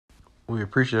We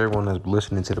appreciate everyone that's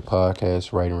listening to the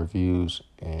podcast, writing reviews,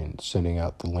 and sending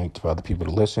out the link to other people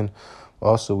to listen.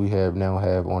 Also, we have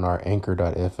on our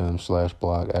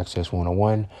anchor.fm/blog access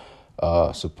 101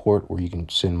 support where you can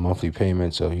send monthly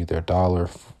payments of either a dollar,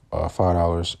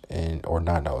 $5, and or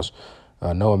 $9.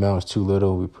 No amount is too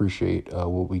little. We appreciate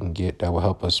what we can get. That will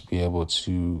help us be able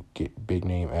to get big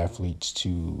name athletes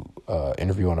to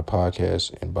interview on a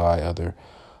podcast and buy other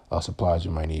supplies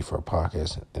you might need for a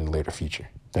podcast in the later future.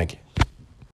 Thank you.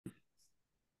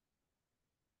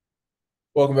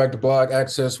 Welcome back to Blog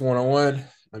Access 101.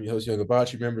 I'm your host, Young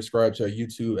Abachi. Remember, subscribe to our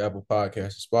YouTube, Apple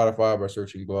Podcasts, and Spotify by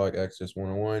searching Blog Access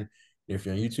 101. And if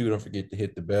you're on YouTube, don't forget to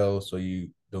hit the bell so you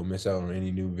don't miss out on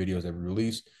any new videos that we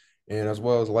release. And as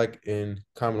well as like and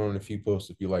comment on a few posts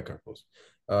if you like our posts.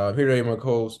 Here today, my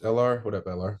co-host, LR. What up,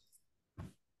 LR?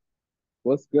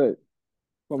 What's good?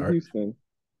 All From right. Houston,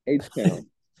 H-Town.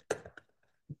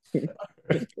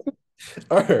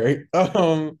 All right.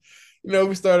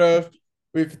 We start off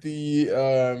with the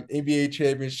NBA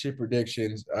championship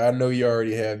predictions. I know you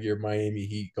already have your Miami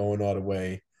Heat going all the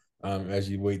way as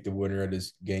you wait the winner of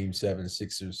this Game 7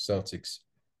 Sixers Celtics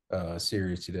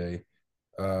series today.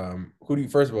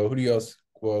 First of all, who do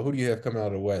you have coming out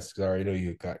of the West? Because I already know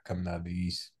you got coming out of the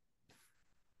East.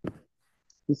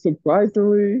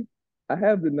 Surprisingly, I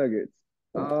have the Nuggets.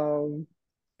 Um,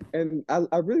 and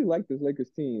I really like this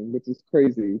Lakers team, which is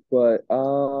crazy. But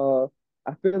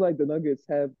I feel like the Nuggets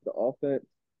have the offense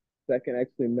that can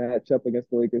actually match up against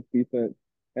the Lakers defense.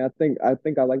 And I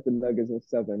think I like the Nuggets in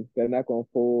seven. They're not gonna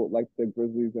fold like the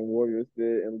Grizzlies and Warriors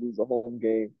did and lose a home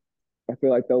game. I feel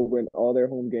like they'll win all their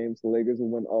home games. The Lakers will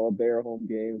win all their home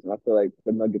games. And I feel like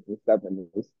the Nuggets in seven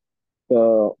is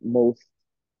the most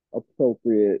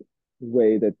appropriate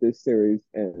way that this series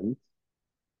ends.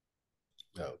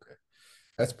 Oh, okay.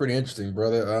 That's pretty interesting,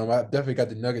 brother. I definitely got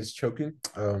the Nuggets choking.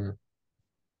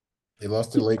 They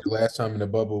lost to the Lakers last time in the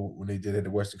bubble when they did it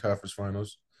the Western Conference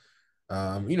Finals.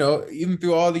 Even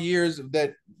through all the years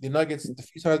that the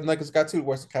few times the Nuggets got to the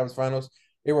Western Conference Finals,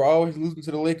 they were always losing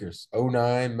to the Lakers.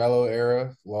 '09 Melo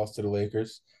era, lost to the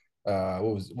Lakers. What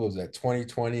was that?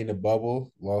 2020 in the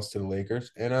bubble, lost to the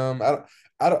Lakers. And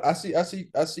I see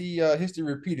history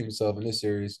repeating itself in this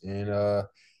series, and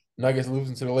Nuggets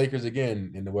losing to the Lakers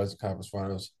again in the Western Conference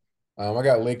Finals. I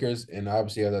got Lakers, and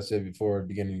obviously, as I said before, at the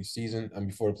beginning of the season, and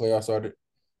before the playoffs started,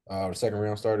 the second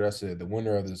round started, I said the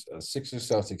winner of this Sixers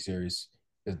Celtics series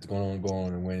is going to go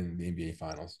on and win the NBA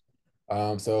Finals.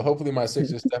 So hopefully my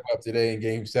Sixers step up today in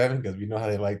Game 7 because we know how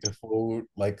they like to fold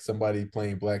like somebody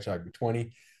playing blackjack with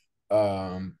 20.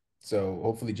 So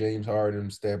hopefully James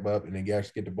Harden step up and then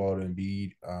actually get the ball to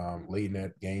Embiid late in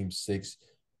that Game 6.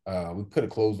 We could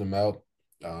have closed them out.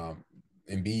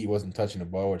 Embiid wasn't touching the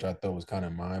ball, which I thought was kind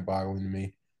of mind-boggling to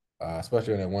me,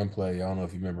 especially on that one play. I don't know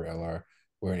if you remember, LR,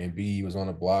 where Embiid was on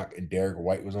a block and Derek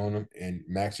White was on him, and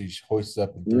Maxey just hoists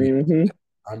up in three. Hmm.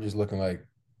 I'm just looking like,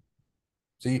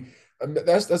 see,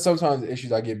 that's sometimes the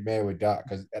issues I get mad with Doc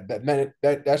because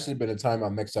that should have been a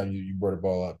timeout next time you brought the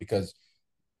ball up because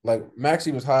like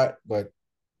Maxey was hot, but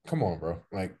come on, bro,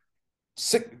 like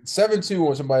 7-2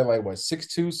 on somebody like what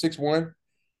 6'2", 6'1",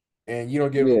 and you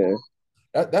don't give him the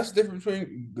Yeah, that's the difference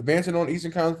between advancing on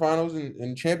Eastern Conference Finals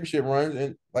and championship runs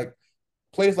and like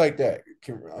plays like that.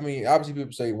 I mean, obviously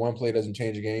people say one play doesn't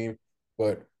change a game,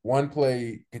 but one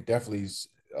play could definitely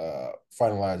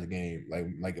finalize a game.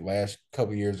 Like last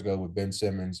couple years ago with Ben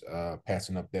Simmons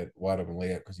passing up that wide open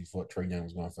layup because he thought Trae Young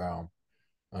was going to foul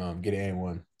him. Get it and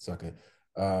one sucker.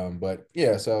 But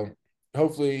yeah, so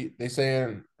hopefully they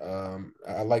saying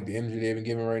I like the energy they've been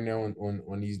giving right now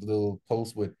on these little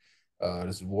posts with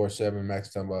this War 7.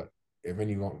 Max talking about if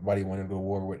anybody wanted to go to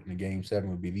war with in the Game 7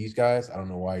 would be these guys. I don't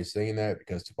know why he's saying that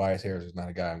because Tobias Harris is not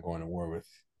a guy I'm going to war with.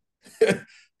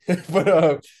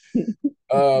 but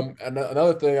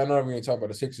another thing, I know I'm going to talk about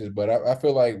the Sixers, but I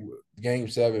feel like Game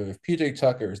 7, if PJ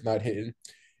Tucker is not hitting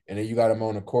and then you got him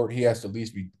on the court, he has to at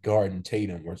least be guarding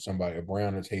Tatum or somebody, or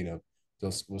Brown or Tatum.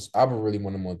 So I would really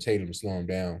want him on Tatum to slow him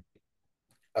down.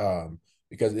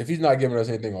 Because if he's not giving us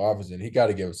anything on offense, then he got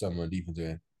to give us something on defense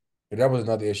end. And that was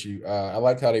another issue. I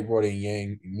liked how they brought in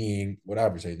Yang,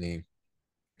 whatever his name.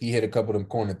 He hit a couple of them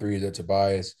corner threes at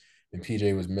Tobias, and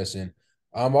PJ was missing.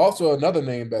 Also another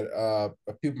name that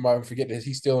people might forget that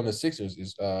he's still in the Sixers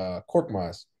is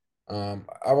Korkmaz.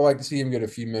 I would like to see him get a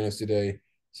few minutes today,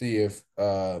 see if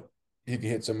he can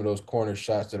hit some of those corner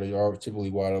shots that are typically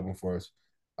wide open for us.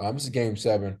 This is Game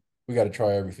 7. We got to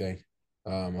try everything.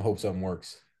 I hope something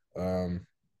works. Um,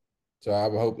 so I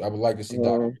would like to see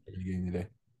Doc um, in the game today.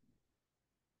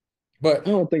 But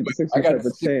I don't think the I Sixers got have the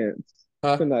a six, chance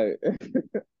huh? tonight.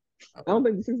 I don't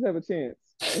think the Sixers have a chance.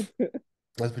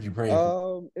 That's what you're praying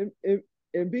for.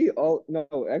 And be all no,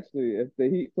 actually, if the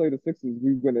Heat play the Sixers,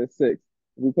 we win in six.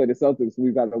 If we play the Celtics,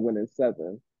 we got to win in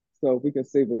seven. So if we can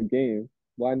save a game,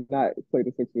 why not play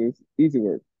the Sixers? Easy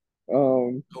work.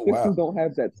 Oh wow. Sixers don't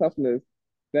have that toughness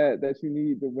that you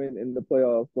need to win in the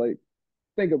playoffs. Like,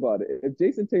 think about it. If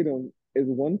Jason Tatum is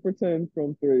 1 for 10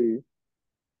 from three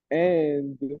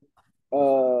and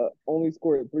only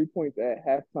scored 3 points at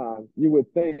halftime, you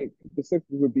would think the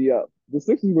Sixers would be up. The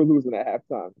Sixers were losing at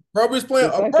halftime. Bro was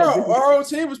playing. The fact Bro, that Jason our whole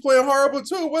team was playing horrible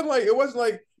too. It wasn't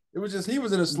like it was just he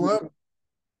was in a slump.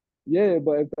 Yeah,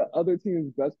 but if the other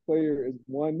team's best player is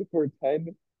 1 for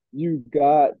 10, you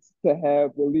got to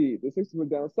have the lead. The Sixers were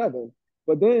down seven.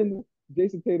 But then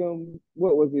Jason Tatum,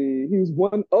 what was he? He was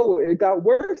one. Oh, it got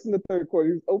worse in the third quarter.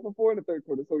 He was 0 for 4 in the third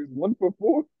quarter. So he's 1 for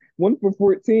 4, 1 for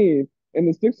 14. And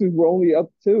the Sixers were only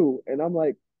up two. And I'm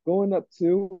like, going up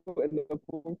two in the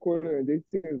fourth quarter, and Jason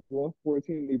Tatum is 1 for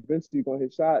 14. Eventually going to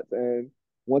hit shots. And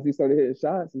once he started hitting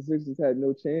shots, the Sixers had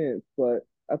no chance. But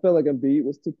I felt like Embiid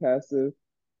was too passive.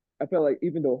 I felt like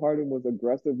even though Harden was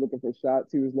aggressive looking for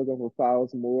shots, he was looking for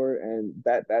fouls more, and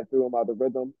that threw him out of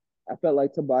rhythm. I felt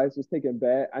like Tobias was taking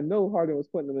bad. I know Harden was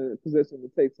putting him in a position to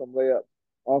take some layups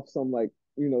off some like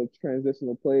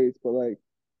transitional plays, but like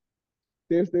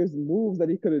there's moves that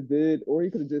he could have did, or he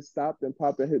could have just stopped and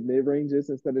popped and hit mid ranges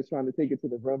instead of trying to take it to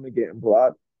the rim and getting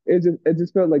blocked. It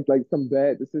just felt like some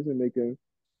bad decision making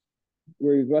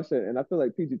where he's rushing. And I feel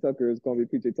like PJ Tucker is going to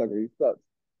be PJ Tucker. He sucks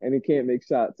and he can't make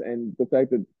shots. And the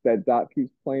fact that Doc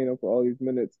keeps playing him for all these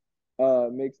minutes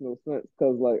makes no sense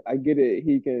because like I get it,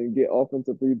 he can get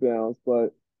offensive rebounds,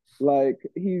 but like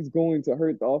he's going to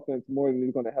hurt the offense more than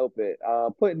he's going to help it.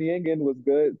 Putting Niang in was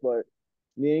good, but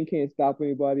Niang can't stop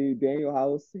anybody. Daniel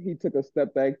House, he took a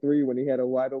step back three when he had a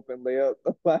wide open layup.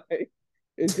 Like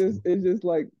it's just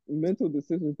like mental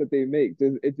decisions that they make.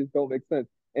 It just don't make sense.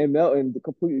 And Melton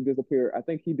completely disappeared. I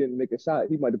think he didn't make a shot.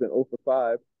 He might have been 0 for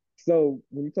 5. So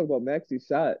when you talk about Maxi's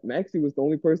shot, Maxi was the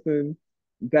only person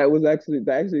that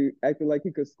actually acted like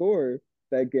he could score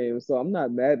that game. So I'm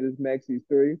not mad at Maxi's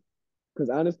three because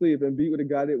honestly, if Embiid would have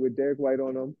got it with Derek White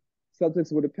on him,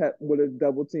 Celtics would have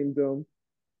double teamed him.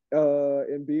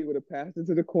 Embiid would have passed it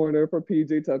to the corner for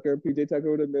PJ Tucker. PJ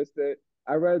Tucker would have missed it.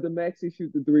 I'd rather Maxi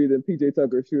shoot the three than PJ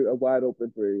Tucker shoot a wide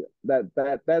open three.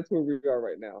 That's where we are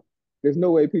right now. There's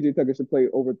no way PJ Tucker should play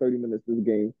over 30 minutes this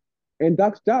game. And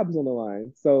Doc's job is on the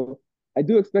line. So I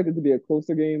do expect it to be a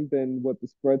closer game than what the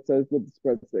spread says. What the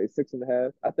spread say,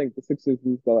 6.5. I think the Sixers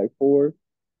lose by like 4,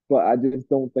 but I just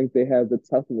don't think they have the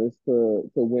toughness to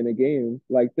win a game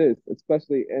like this,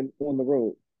 especially and on the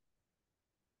road.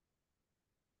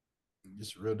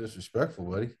 Just real disrespectful,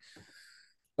 buddy.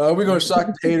 We're gonna shock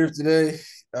the haters today.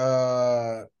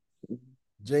 Uh,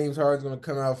 James Harden's gonna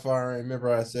come out firing. Remember,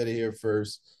 I said it here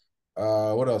first.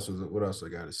 What else I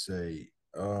gotta say?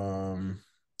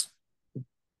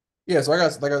 Yeah, so I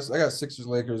got Sixers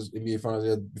Lakers NBA Finals.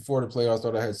 Yeah, before the playoffs, I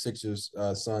thought I had Sixers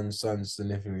Suns. Suns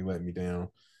significantly let me down.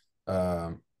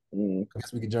 Um, Mm. I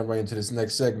guess we can jump right into this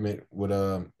next segment with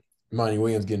Monty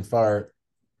Williams getting fired.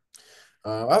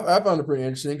 I found it pretty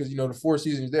interesting because the 4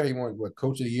 seasons there, he won what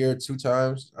Coach of the Year 2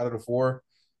 times out of the four.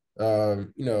 Late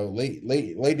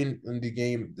in the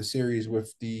game, the series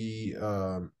with the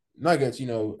Nuggets, I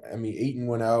mean, Aiton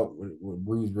went out with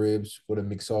bruised ribs with a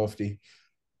McSofty.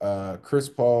 Chris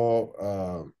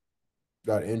Paul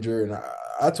got injured, and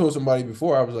I told somebody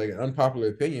before I was like an unpopular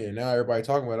opinion, and now everybody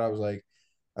talking about it. I was like,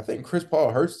 I think Chris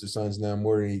Paul hurts the Suns now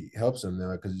more than he helps them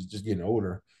now because he's just getting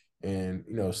older and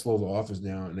slow the offense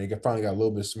down. And they finally got a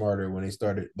little bit smarter when they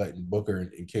started letting Booker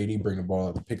and KD bring the ball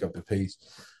up to pick up the pace.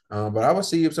 But I would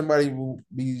see if somebody will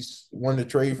be wanting to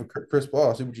trade for Chris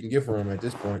Paul, see what you can get for him at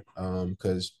this point.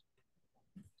 Because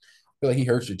I feel like he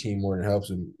hurts your team more than helps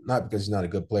him. Not because he's not a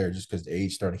good player, just because the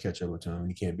age starting to catch up with him.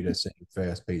 He can't be that same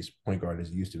fast paced point guard as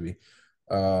he used to be.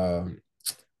 Um,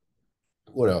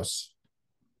 what else?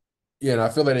 Yeah, and I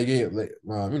feel like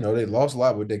they lost a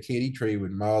lot with that KD trade with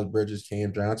Miles Bridges,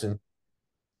 Cam Johnson.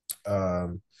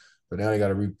 But now they got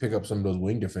to pick up some of those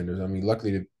wing defenders. I mean,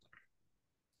 luckily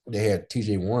they had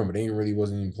TJ Warren, but they really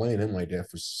wasn't even playing him like that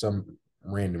for some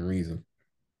random reason.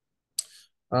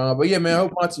 But yeah, man, I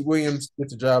hope Monty Williams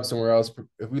gets a job somewhere else.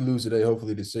 If we lose today,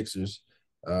 hopefully the Sixers.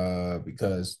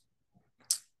 Because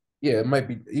yeah, it might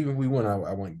be even if we win, I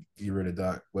want to get rid of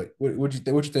Doc. But what you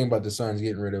think about the Suns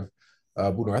getting rid of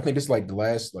Budenholzer? I think it's like the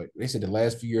last, like they said, the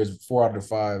last few years, 4 out of the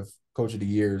 5 coach of the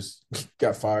years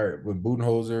got fired with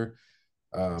Budenholzer,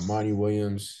 Monty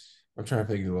Williams. I'm trying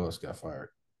to think who else got fired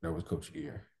that was coach of the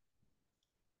year.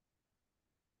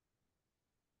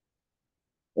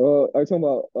 Are you talking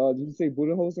about? Did you say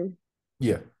Budenholzer?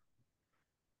 Yeah,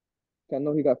 I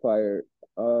know he got fired.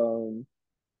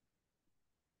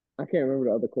 I can't remember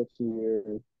the other coach year,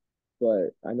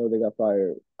 but I know they got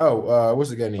fired. Oh, what's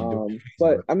the guy named?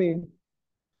 But I mean,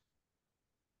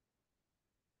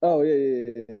 oh yeah.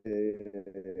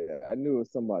 I knew it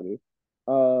was somebody.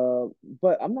 Uh,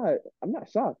 but I'm not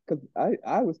shocked because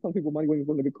I was telling people Monty Williams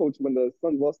wasn't a good coach when the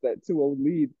Suns lost that 2-0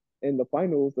 lead in the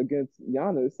finals against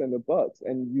Giannis and the Bucks,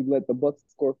 and you let the Bucks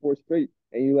score four straight,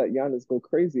 and you let Giannis go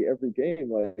crazy every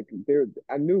game. Like there,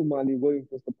 I knew Monty Williams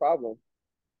was the problem.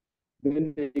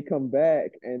 Then they come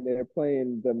back and they're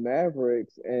playing the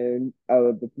Mavericks, and out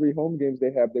of the three home games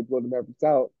they have, they blow the Mavericks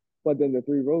out. But then the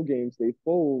three road games, they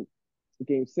fold.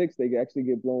 Game six, they actually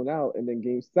get blown out, and then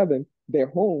game seven, they're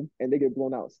home and they get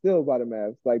blown out still by the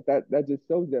Mavs. Like that just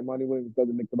shows that Monty Williams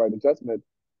doesn't make the right adjustment.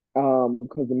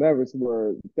 Because the Mavericks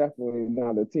were definitely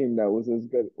not a team that was as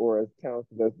good or as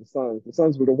talented as the Suns. The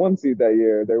Suns were the one seed that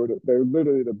year. They were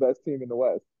literally the best team in the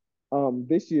West.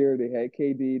 This year they had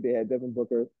KD, they had Devin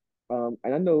Booker. And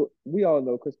I know we all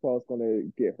know Chris Paul is going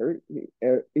to get hurt.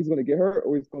 He's going to get hurt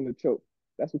or he's going to choke.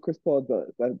 That's what Chris Paul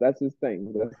does. That's his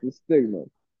thing. That's his stigma.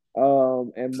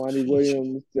 And Monty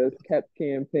Williams just kept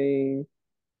campaigning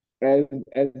as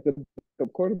the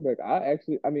backup quarterback. I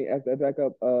mean, as the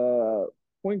backup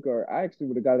point guard, I actually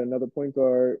would have got another point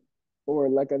guard or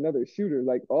like another shooter.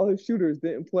 Like all his shooters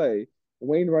didn't play.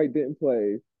 Wainwright didn't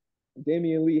play.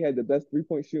 Damian Lee had the best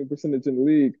 3-point shooting percentage in the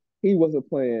league. He wasn't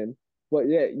playing. But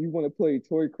yeah, you want to play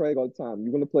Torrey Craig all the time.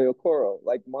 You want to play Okoro.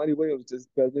 Like Monty Williams just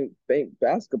doesn't think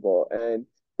basketball. And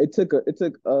it took them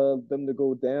to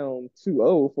go down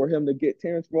 2-0 for him to get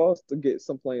Terrence Ross to get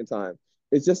some playing time.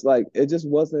 It's just like it just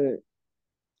wasn't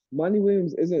Monty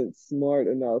Williams isn't smart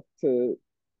enough to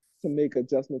make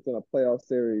adjustments in a playoff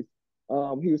series.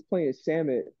 He was playing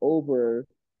Shamit over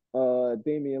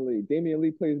Damian Lee. Damian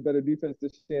Lee plays better defense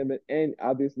than Shamit, and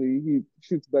obviously he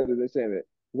shoots better than Shamit.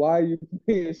 Why are you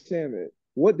playing Shamit?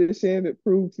 What did Shamit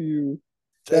prove to you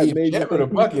that Hey, made you Chapman a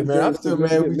think he bucket, man. I'm deserves still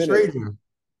mad we significant traded minutes? him.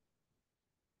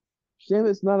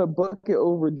 Shamit's not a bucket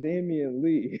over Damian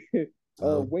Lee.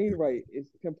 Oh, Wainwright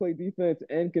can play defense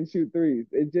and can shoot threes.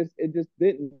 It just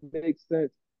didn't make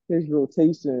sense his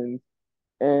rotations,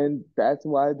 and that's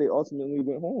why they ultimately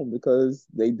went home because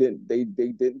they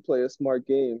didn't play a smart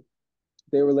game.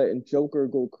 They were letting Joker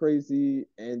go crazy,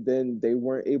 and then they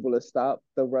weren't able to stop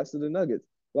the rest of the Nuggets.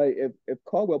 Like if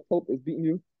Caldwell Pope is beating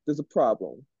you, there's a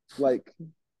problem. Like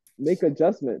make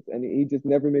adjustments, and he just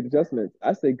never made adjustments.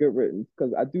 I say good riddance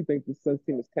because I do think the Suns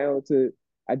team is talented.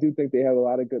 I do think they have a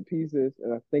lot of good pieces,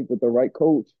 and I think with the right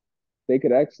coach, they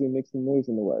could actually make some noise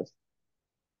in the West.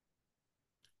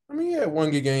 I mean, he had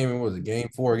one good game. It was a game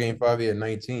four, game five. He had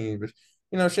 19.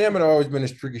 But Shaman had always been a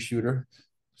streaky shooter.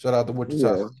 Shout out to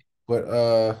Wichita. Yeah,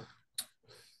 But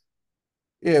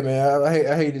yeah, man,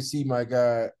 I hate to see my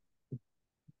guy.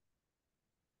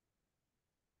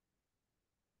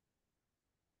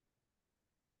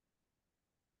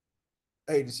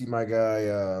 I hate to see my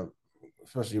guy,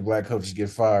 especially black coaches, get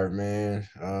fired, man.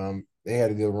 They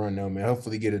had a good run though, man.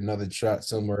 Hopefully, get another shot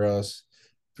somewhere else,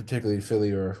 particularly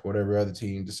Philly or whatever other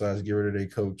team decides to get rid of their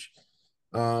coach.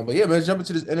 But yeah, man, let's jump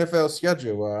into this NFL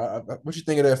schedule. What you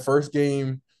think of that first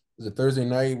game? Was it Thursday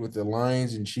night with the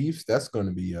Lions and Chiefs? That's going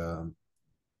to be a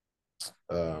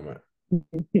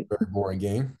very boring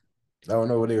game. I don't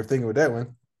know what they were thinking with that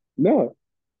one. no,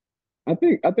 I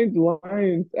think the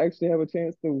Lions actually have a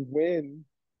chance to win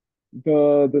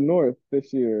the North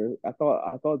this year. I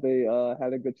thought they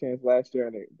had a good chance last year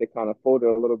and they kind of folded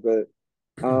a little bit.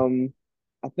 Um,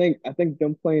 I think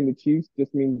them playing the Chiefs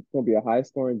just means it's gonna be a high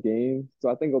scoring game. So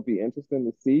I think it'll be interesting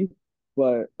to see.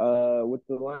 But with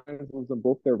the Lions losing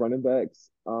both their running backs,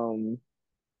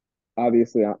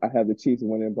 obviously I have the Chiefs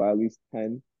winning by at least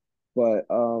 10. But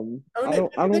I mean, I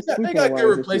don't I they don't got sleep they on the got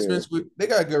good Lions this year.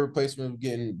 replacements with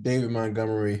getting David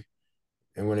Montgomery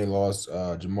and when they lost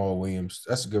Jamal Williams.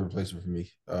 That's a good replacement for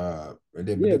me. Yeah,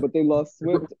 but they lost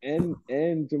Swift and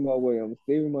Jamal Williams.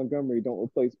 David Montgomery don't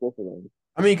replace both of them.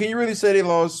 I mean, can you really say they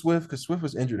lost Swift? Because Swift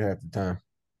was injured half the time.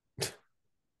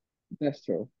 That's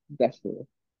true. That's true.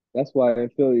 That's why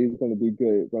Philly is going to be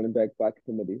good running back by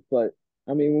committee. But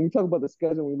I mean, when we talk about the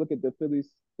schedule, we look at the Phillies.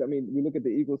 I mean, we look at the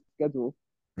Eagles' schedule.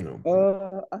 You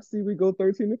know, I see we go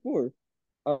 13-4.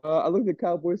 I looked at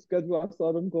Cowboys' schedule. I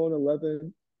saw them going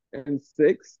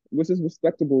 11-6, which is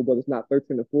respectable, but it's not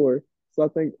 13-4. So I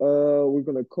think we're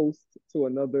gonna coast to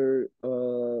another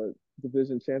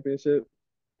division championship.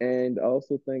 And I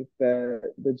also think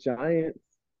that the Giants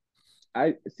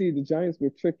I see the Giants were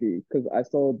tricky because I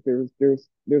saw there's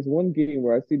one game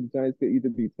where I see the Giants could either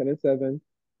be 10-7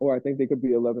 or I think they could be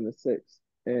 11-6.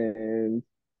 And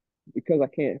because I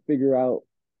can't figure out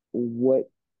what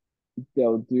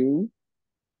they'll do,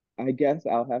 I guess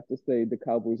I'll have to say the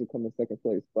Cowboys will come in second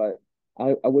place, but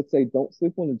I would say don't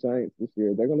sleep on the Giants this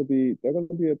year. They're gonna be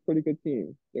a pretty good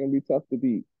team. They're gonna be tough to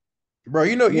beat. Bro.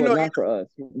 Well, not for us.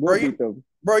 We'll Bro, beat them.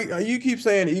 you keep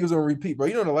saying the Eagles gonna repeat, bro.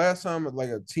 You know the last time like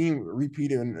a team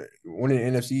repeated and winning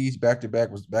NFCs back to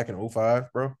back was back in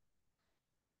 '05, bro.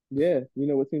 Yeah, you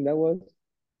know what team that was?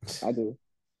 I do.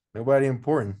 Nobody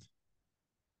important.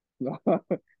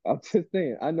 I'm just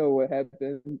saying. I know what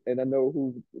happened, and I know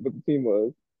who what the team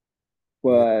was.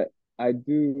 Yeah. But I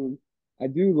do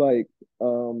like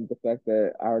the fact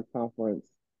that our conference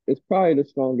is probably the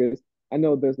strongest. I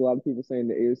know there's a lot of people saying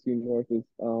the AFC North is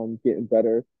getting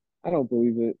better. I don't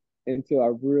believe it until I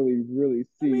really, really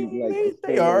I see mean, like the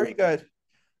they are. Steelers. You got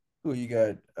who you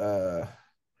got You got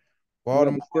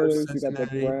Baltimore, the Steelers, you got the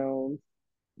Cincinnati. Browns,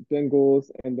 Bengals,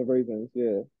 and the Ravens.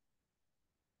 Yeah.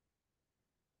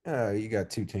 You got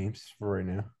two teams for right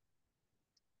now.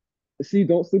 See,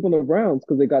 don't sleep on the Browns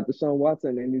because they got Deshaun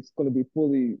Watson and he's going to be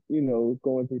fully,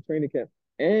 going through training camp.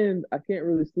 And I can't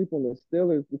really sleep on the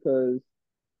Steelers because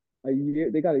a year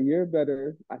they got a year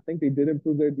better. I think they did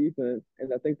improve their defense,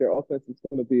 and I think their offense is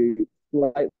going to be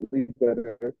slightly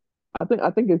better. I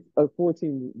think it's a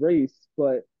 14 race,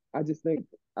 but I just think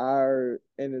our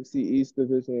NFC East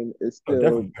division is Oh, still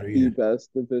definitely better. the Yeah, best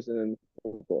division in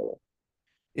football.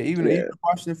 yeah. Even Yeah, the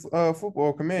Washington football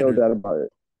no Commanders doubt about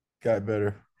it. got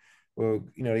better. Well,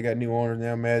 they got new owners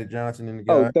now, Magic Johnson and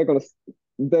the Oh, guy. they're gonna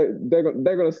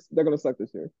suck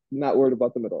this year. Not worried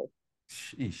about them at all.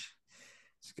 Sheesh,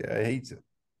 this guy hates it.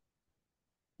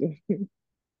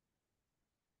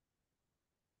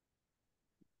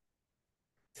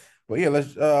 But yeah,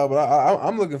 let's. But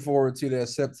I'm looking forward to that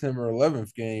September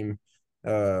 11th game,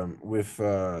 with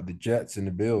the Jets and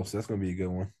the Bills. That's gonna be a good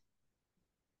one.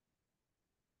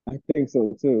 I think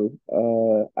so too.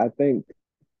 I think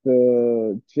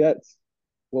the Jets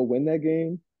will win that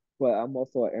game, but I'm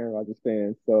also an Aaron Rodgers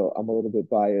fan, so I'm a little bit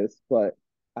biased. But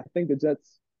I think the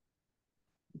Jets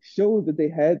showed that they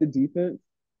had the defense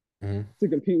Hmm. to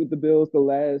compete with the Bills the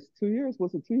last 2 years.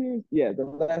 Was it 2 years? Yeah, the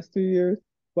last 2 years,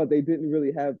 but they didn't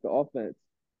really have the offense.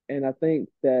 And I think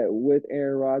that with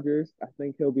Aaron Rodgers, I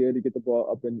think he'll be able to get the ball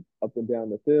up and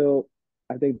down the field.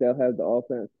 I think they'll have the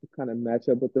offense to kind of match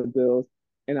up with the Bills.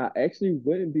 And I actually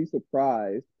wouldn't be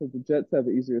surprised because the Jets have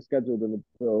an easier schedule than the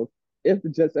Bills if the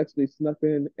Jets actually snuck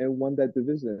in and won that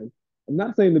division. I'm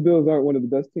not saying the Bills aren't one of the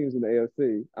best teams in the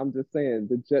AFC. I'm just saying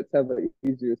the Jets have an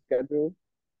easier schedule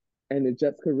and the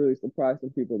Jets could really surprise some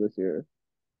people this year.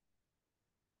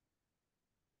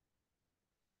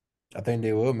 I think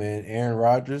they will, man. Aaron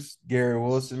Rodgers, Gary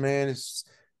Wilson, man. It's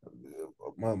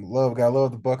my love. Got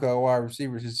love the Buckeye wide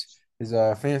receivers. His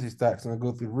fantasy stocks gonna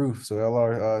go through the roof. So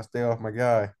I'll stay off my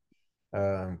guy.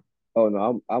 Um, Oh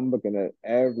no, I'm looking at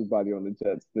everybody on the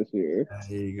Jets this year.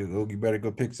 Here you go. You better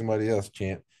go pick somebody else,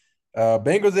 champ.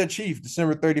 Bengals at Chief,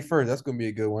 December 31st. That's gonna be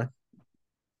a good one.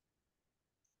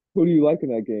 Who do you like in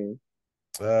that game?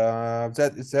 It's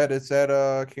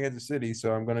at Kansas City,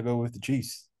 so I'm gonna go with the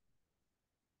Chiefs.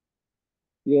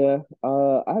 Yeah,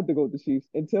 I have to go with the Chiefs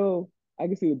until I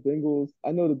can see the Bengals.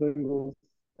 I know the Bengals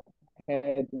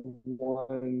had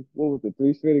won what was it,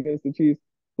 three straight against the Chiefs,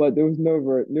 but there was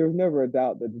never a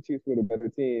doubt that the Chiefs were the better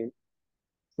team.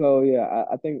 So yeah,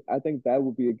 I think that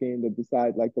would be a game that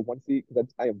decide like the one seed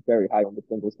because I am very high on the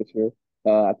Bengals this year.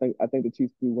 I think the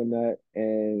Chiefs do win that,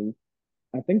 and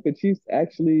I think the Chiefs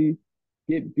actually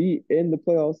get beat in the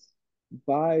playoffs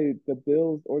by the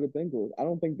Bills or the Bengals. I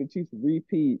don't think the Chiefs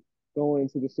repeat going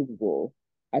to the Super Bowl.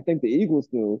 I think the Eagles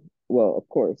do. Well, of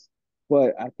course.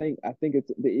 But I think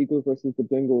it's the Eagles versus the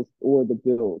Bengals or the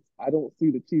Bills. I don't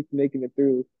see the Chiefs making it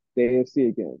through the AFC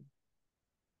again.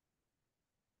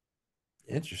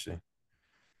 Interesting.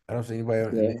 I don't see anybody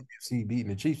in the Yeah. AFC beating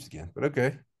the Chiefs again, but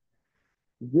okay.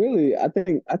 Really, I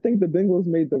think the Bengals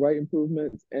made the right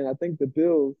improvements and I think the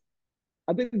Bills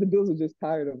are just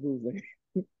tired of losing.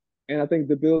 And I think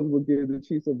the Bills will give the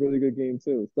Chiefs a really good game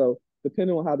too. So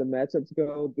depending on how the matchups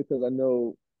go, because I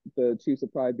know the Chiefs will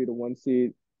probably be the one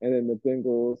seed, and then the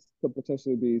Bengals could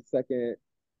potentially be second,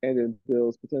 and then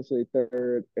Bills potentially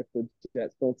third if the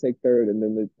Jets don't take third, and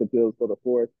then the Bills go to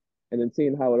fourth. And then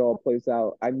seeing how it all plays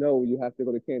out, I know you have to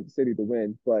go to Kansas City to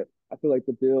win, but I feel like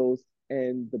the Bills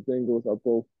and the Bengals are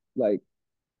both like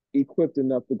equipped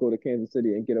enough to go to Kansas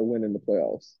City and get a win in the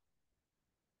playoffs.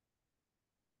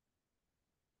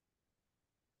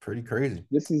 Pretty crazy.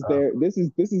 This is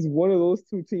one of those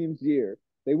two teams' year.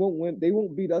 They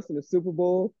won't beat us in the Super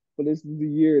Bowl, but this is the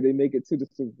year they make it to the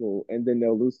Super Bowl and then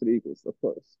they'll lose to the Eagles, of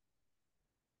course.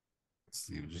 Let's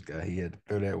see, just got he had to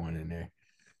throw that one in there.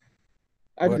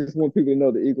 I But, just want people to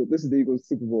know the Eagles, this is the Eagles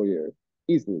Super Bowl year.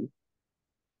 Easily.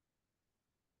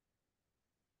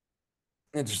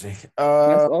 Interesting.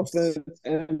 Best offense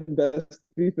and best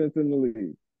defense in the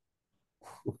league.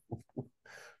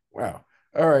 Wow.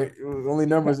 All right. Only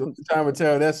numbers, only time will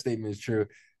tell if that statement is true.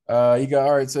 You got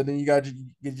all right. So then you got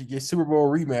your Super Bowl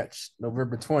rematch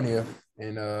November 20th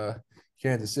in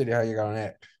Kansas City. How you got on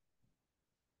that?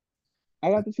 I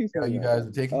got the Chiefs How winning you that. guys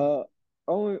are taking? Uh,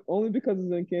 only because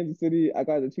it's in Kansas City, I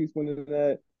got the Chiefs winning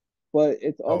that. But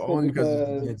it's Oh, also only because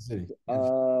it's in because Kansas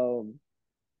City.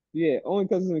 yeah, only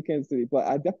because it's in Kansas City. But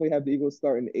I definitely have the Eagles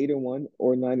starting 8-1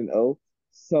 or 9-0.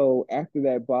 So after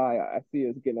that bye, I see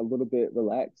us getting a little bit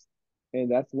relaxed,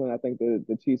 and that's when I think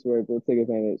the Chiefs were able to take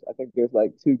advantage. I think there's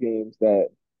like two games that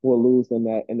we'll lose in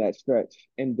that stretch,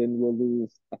 and then we'll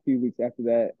lose a few weeks after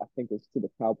that. I think it's to the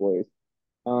Cowboys.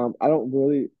 I don't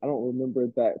remember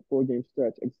that 4 game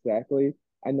stretch exactly.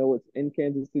 I know it's in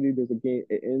Kansas City. There's a game,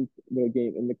 it ends with a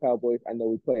game in the Cowboys. I know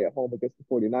we play at home against the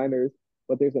 49ers,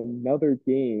 but there's another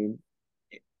game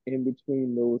in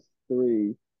between those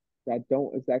three that I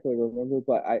don't exactly remember,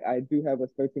 but I do have a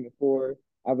 13-4.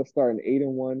 I have a start in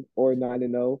 8-1 or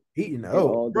 9-0. Eight and It oh,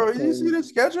 all bro, you see depends. the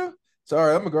schedule?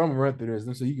 Sorry, I'm gonna run through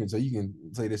this so you can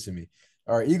say this to me.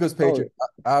 All right, Eagles, Oh, Patriots.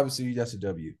 Obviously, that's a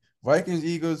W. Vikings,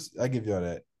 Eagles. I give y'all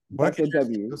that. that's a Buccaneers,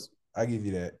 W. Eagles. I give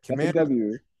you that. That's a Commanders,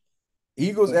 W.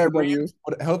 Eagles That's at a W. Rams.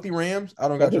 Healthy Rams. I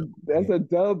don't got your That's game. a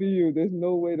W. There's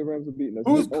no way the Rams are beating us.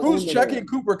 Who's Own the checking Rams.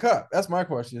 Cooper Cup? That's my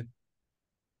question.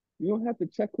 You don't have to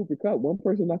check Cooper Cup. One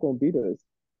person not going to beat us.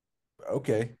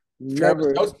 Okay.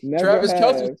 Never, never Travis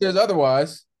Kelsey have. says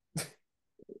otherwise.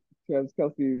 Travis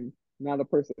Kelsey, not a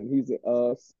person. He's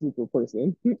a super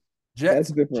person. That's Jets,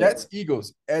 different. Jets,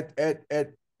 Eagles at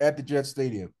the Jets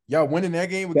Stadium. Y'all winning that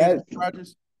game against That's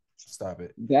Rodgers? Stop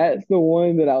it. that's the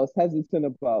one that I was hesitant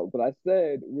about. But I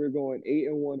said we're going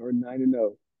 8-1 or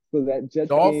 9-0. So that Jets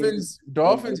game on the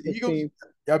Dolphins, Eagles. 15th,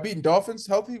 Y'all beating Dolphins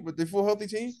healthy with the full healthy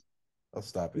team? Oh,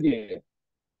 stop it. yeah,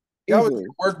 Y'all was easily,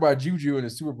 worked by Juju in the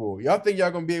Super Bowl. Y'all think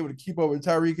y'all gonna be able to keep up with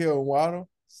Tyreek Hill and Waddle?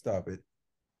 Stop it.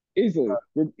 easily,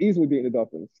 we're easily beating the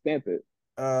Dolphins. Stamp it.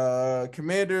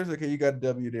 Commanders. Okay, you got a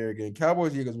W there again.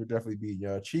 Cowboys, Eagles were definitely beating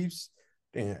y'all. Chiefs.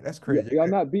 Damn, that's crazy. Y'all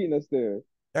not beating us there.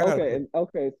 Y'all gotta Okay, play. and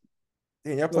okay,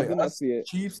 Damn, y'all so play then I us, see it.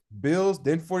 Chiefs, Bills,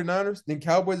 then 49ers, then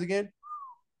Cowboys again.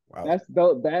 Wow. That's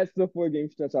the 4 game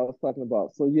stretch I was talking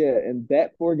about. So yeah, in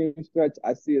that 4 game stretch,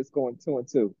 I see us going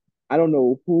 2-2. I don't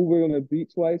know who we're gonna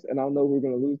beat twice, and I don't know who we're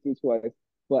gonna lose to twice,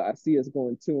 but I see us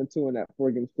going 2-2 in that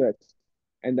 4 game stretch,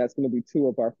 and that's gonna be 2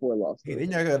 of our 4 Hey, losses.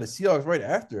 then y'all got the Seahawks right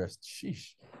after us.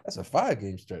 Sheesh. That's a 5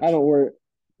 game I stretch. don't worry.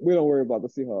 We don't worry about the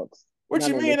Seahawks. What Not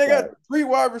you on mean? this They got side. 3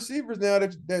 wide receivers now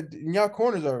that in y'all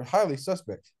corners are highly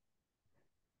suspect.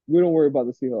 We don't worry about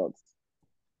the Seahawks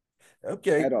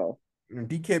Okay. at all.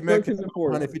 DK Metcalf 13-4.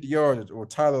 150 yards or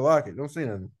Tyler Lockett. Don't say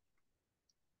nothing.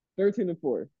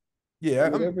 13-4. Yeah,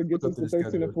 I'm gonna Whatever gets look up us to to the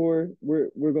 13 and schedule. 4,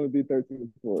 we're gonna be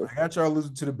 13-4. I got y'all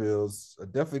losing to the Bills. I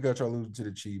definitely got y'all losing to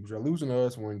the Chiefs. Y'all losing to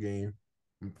us 1 game,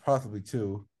 possibly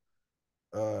 2.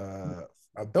 Uh,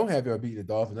 I don't have y'all beating the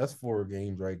Dolphins. That's 4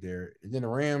 games right there. And then the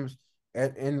Rams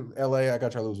in LA, I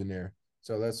got y'all losing there.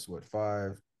 So that's what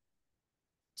 5.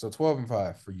 So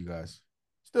 12-5 for you guys.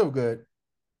 Still good.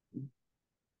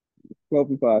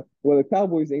 12-5. Well, the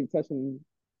Cowboys ain't touching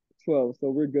 12, so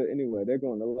we're good anyway. They're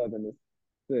going 11-6.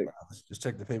 Let's just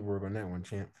check the paperwork on that one,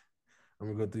 champ. I'm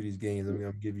gonna go through these games. I'm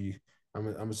gonna give you.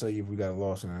 I'm gonna tell you if we got a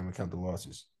loss, and I'm gonna count the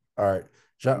losses. All right.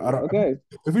 I don't, Okay.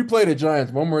 if we play the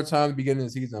Giants one more time at the beginning of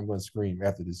the season, I'm gonna scream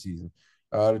after the season.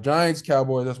 The Giants,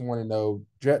 Cowboys, that's 1-0.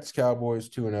 Jets, Cowboys,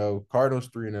 2-0. Cardinals,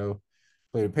 3-0.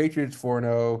 Play the Patriots,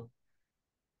 4-0.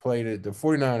 Play the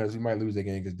 49ers. We might lose that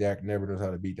game because Dak never knows how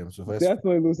to beat them. So that's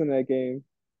Definitely losing that game.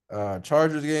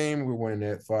 Chargers game. We're winning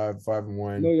that 5 and No,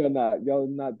 1. you're not. Y'all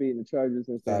not beating the Chargers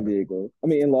in San Stop it. Diego. I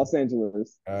mean, in Los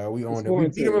Angeles. We It's owned them. four We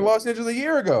and beat them in two. Los Angeles a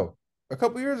year ago, a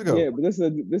couple years ago. Yeah, but this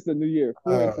is a new year.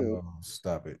 4 and 2. Oh,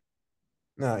 stop it.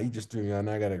 Nah, you just threw me out.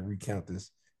 Now I got to recount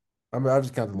this. I'll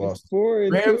just count the It's losses. four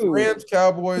and Rams, two. Rams,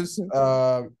 Cowboys.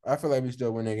 I feel like we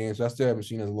still win that game, so I still haven't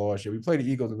seen us loss yet. We played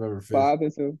the Eagles November 5th.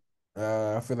 5-2.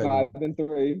 I feel like we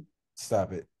 5-3.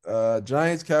 stop it.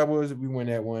 Giants, Cowboys, we win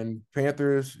that one.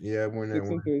 Panthers, yeah, we win that Six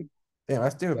one. and three. Damn, I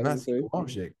still have Seven not and seen three. the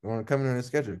loss yet on coming on the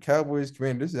schedule. Cowboys,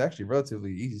 Commanders. This is actually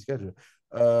relatively easy schedule.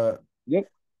 Uh, Yep.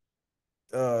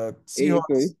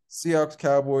 8-3. Seahawks,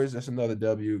 Cowboys. That's another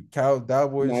W. Nine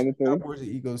Cowboys, and three. Cowboys, and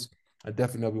Eagles. I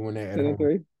definitely know we win that at 10 and home.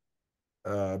 3.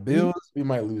 Mhm. Bills, we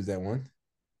might lose that one.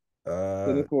 10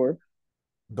 Uh, and 4.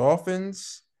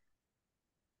 Dolphins.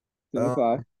 10 and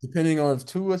 5. Depending on if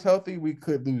Tua is healthy, we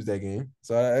could lose that game.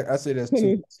 So I say that's 10 two.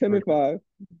 and, 10 and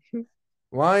 5.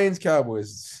 Lions,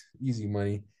 Cowboys, easy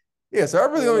money. Yeah, so I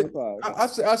really only 11 and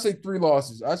 5. I say 3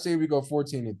 losses. I say we go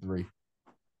 14-3.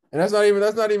 And that's not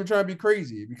even trying to be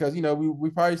crazy because we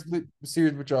probably split the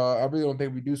series with y'all. I really don't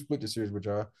think we do split the series with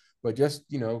y'all, but just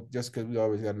just because we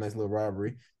always got a nice little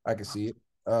rivalry, I can see it.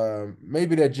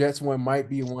 Maybe that Jets one might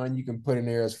be one you can put in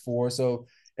there as four. So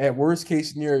at worst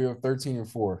case scenario,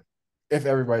 13-4, if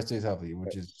everybody stays healthy,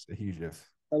 which is a huge if.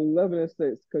 11-6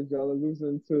 because y'all are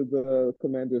losing to the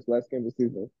Commanders last game of the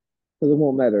season. Because it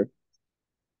won't matter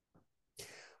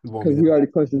We won't be because we already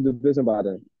clinched the division by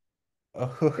then.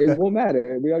 It that. won't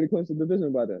matter. We already clinched the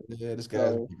division by then, Yeah, this guy's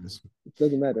so ridiculous. it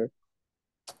doesn't matter.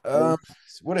 Um,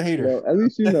 what a hater. Well, at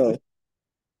least you know.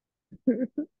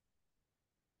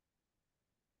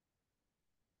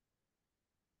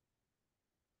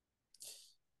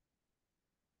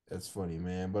 That's funny,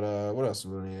 man. But what else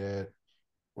we want to add?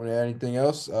 Want to add anything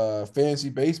else? Fantasy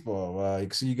baseball. You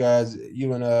can see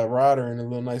you and Rod are in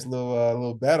a nice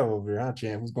little battle over here, huh,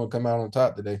 champ? Who's gonna come out on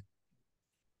top today?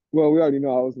 Well, we already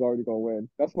know I was already gonna win.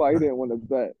 That's why he didn't want to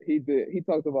bet. He did. He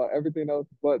talked about everything else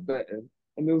but betting,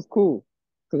 and it was cool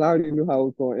because I already knew how it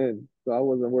was going to end, so I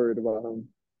wasn't worried about him.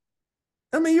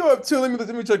 I mean, you up two. Let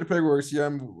me check the paperwork. See,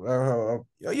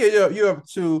 yeah, yeah, you up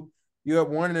two. You up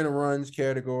one in the runs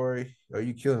category. Oh,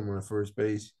 you killed him on first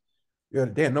base. Yeah,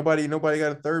 damn. Nobody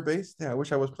got a third base. Damn, I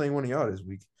wish I was playing one of y'all this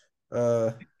week.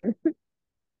 Uh,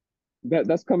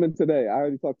 That's coming today. I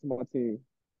already talked to my team.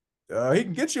 he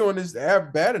can get you on this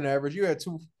batting average. You had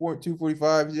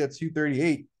 2.245. He's at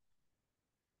 238.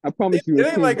 I promise you, It his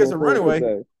ain't team's like it's gonna a fold runaway.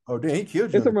 today. Oh, damn, he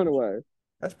killed you It's on a the pitch. runaway.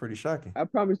 That's pretty shocking. I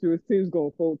promise you, his team's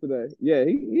gonna fold today. Yeah,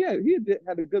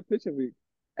 had a good pitching week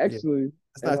Yeah, actually,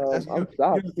 that's and not that's I'm you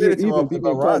shocked. don't He say that too even often beat me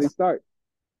about in quality Rods. start.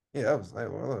 Yeah, I was like,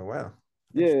 well, wow,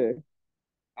 interesting. Yeah,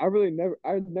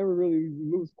 I never really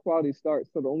lose quality starts.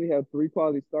 So to only have three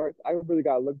quality starts, I really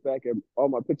got to look back at all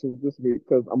my pitches this week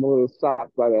because I'm a little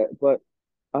shocked by that. But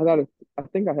I got I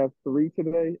think I have three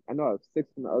today. I know I have six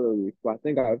in the other league, but I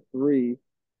think I have three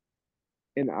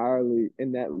in our league,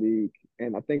 in that league,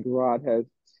 and I think Rod has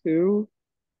two.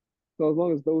 So as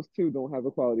long as those two don't have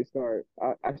a quality start,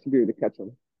 I should be able to catch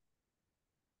them.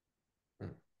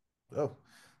 Oh,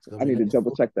 it's I need to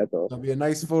double check that though. gonna be a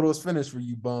nice photos finish for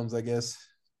you bums, I guess.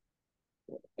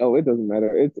 Oh, it doesn't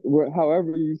matter.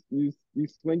 However you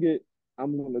swing it,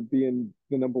 I'm gonna be in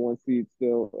the number one seed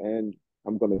still, and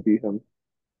I'm gonna beat him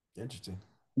Interesting.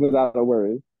 without a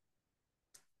worry.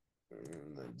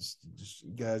 Just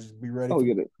you guys just be ready Oh, for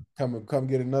get it. come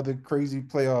get another crazy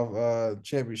playoff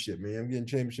championship, man. I'm getting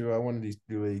championship out one of these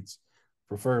two leagues,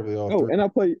 preferably all Oh, three. and I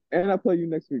play you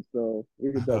next week, so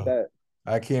we can bet that.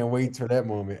 I can't wait for that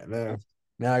moment.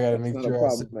 Now I got to That's make not a sure I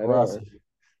set problem the at roster all.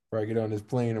 before I get on this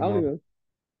plane I don't tomorrow. even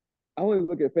I only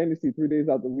look at fantasy 3 days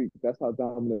out the week. That's how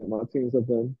dominant my teams have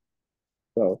been.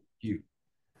 So Cute.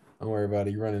 Don't worry about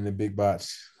it. You're running the big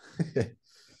bots.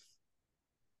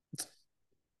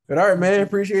 But all right, man.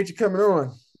 Appreciate you coming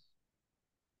on.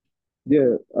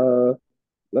 yeah,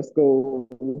 let's go.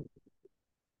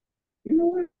 You know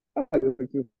what? I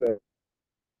like this bet.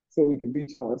 So we can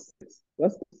beat you on six.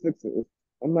 Let's go Sixers.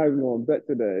 I'm not even gonna bet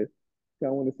today. I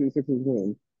want to see the Sixers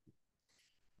win.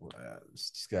 Wow,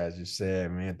 this guy's just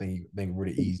sad, man. I think we're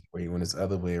the easy way when it's the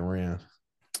other way around.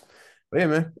 But yeah,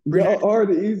 man. Appreciate Y'all are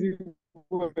the easy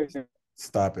way. it.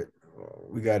 Stop it.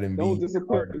 We got Don't Embiid.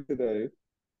 disappoint me today.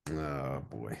 Oh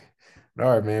boy. All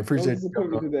right, man. Don't Appreciate you disappoint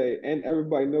coming me on. today. And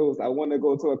everybody knows I want to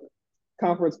go to a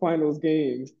conference finals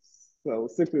game. So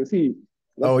Sixers Heat.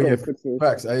 Let's Oh go, yeah, Sixers.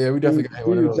 facts. Yeah, we Do definitely got do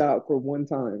one of your those job for one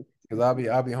time. because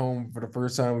I'll be home for the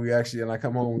first time. And I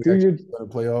come home. We Do actually your go to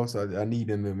playoffs. I need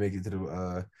them to make it to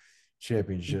the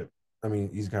championship. I mean,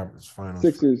 East Conference Finals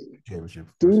for Sixers. championship,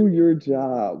 of course. Do your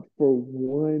job for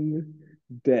one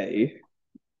day.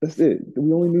 That's it.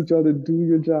 We only need y'all to do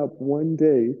your job one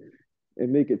day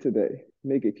and make it today.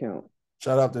 Make it count.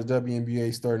 Shout out to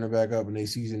WNBA starting to back up in their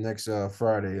season next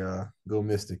Friday. Go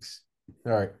Mystics.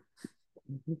 All right.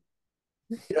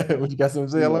 What you got something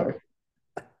to say, You Larry?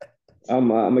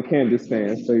 know, I'm a Kansas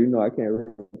fan, so you know I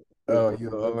can't. Oh,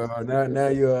 now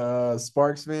you're a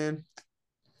Sparks fan.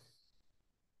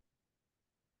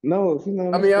 No, she's not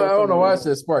on I the mean, I Sparks don't know why I anymore.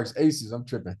 said Sparks. Aces. I'm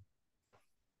tripping.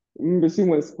 Remember, she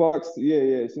went Sparks.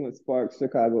 Yeah. She went Sparks,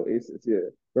 Chicago Aces. Yeah.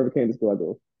 Wherever Kansas go, I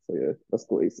go. So yeah, let's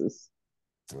go Aces.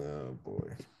 Oh boy,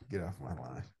 get off my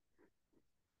line.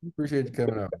 Appreciate you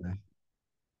coming up, man.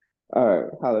 All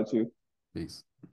right, holla at you. Peace.